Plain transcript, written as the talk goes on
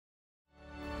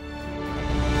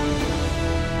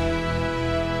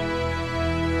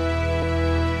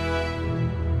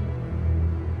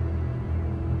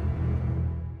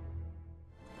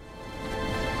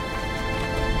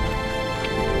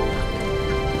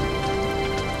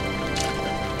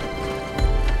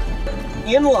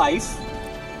In life,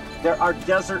 there are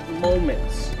desert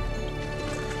moments.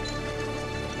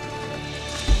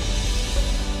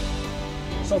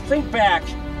 So think back,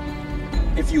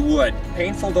 if you would,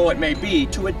 painful though it may be,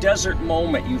 to a desert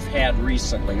moment you've had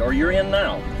recently, or you're in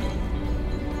now.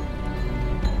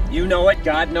 You know it,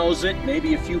 God knows it,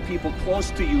 maybe a few people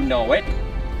close to you know it.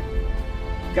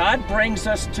 God brings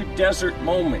us to desert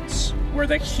moments where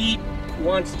the heat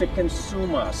wants to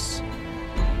consume us,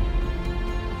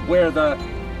 where the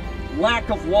lack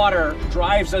of water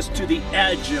drives us to the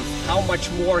edge of how much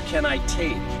more can I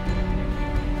take.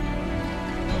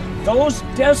 Those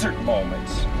desert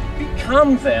moments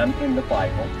become then, in the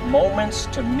Bible, moments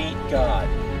to meet God.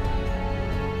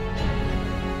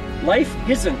 Life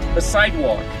isn't a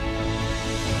sidewalk.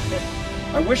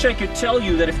 I wish I could tell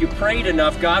you that if you prayed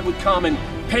enough, God would come and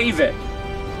pave it.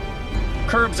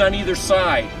 Curbs on either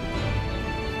side.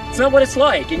 It's not what it's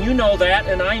like, and you know that,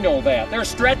 and I know that. There are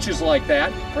stretches like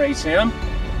that, praise Him,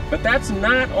 but that's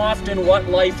not often what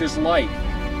life is like.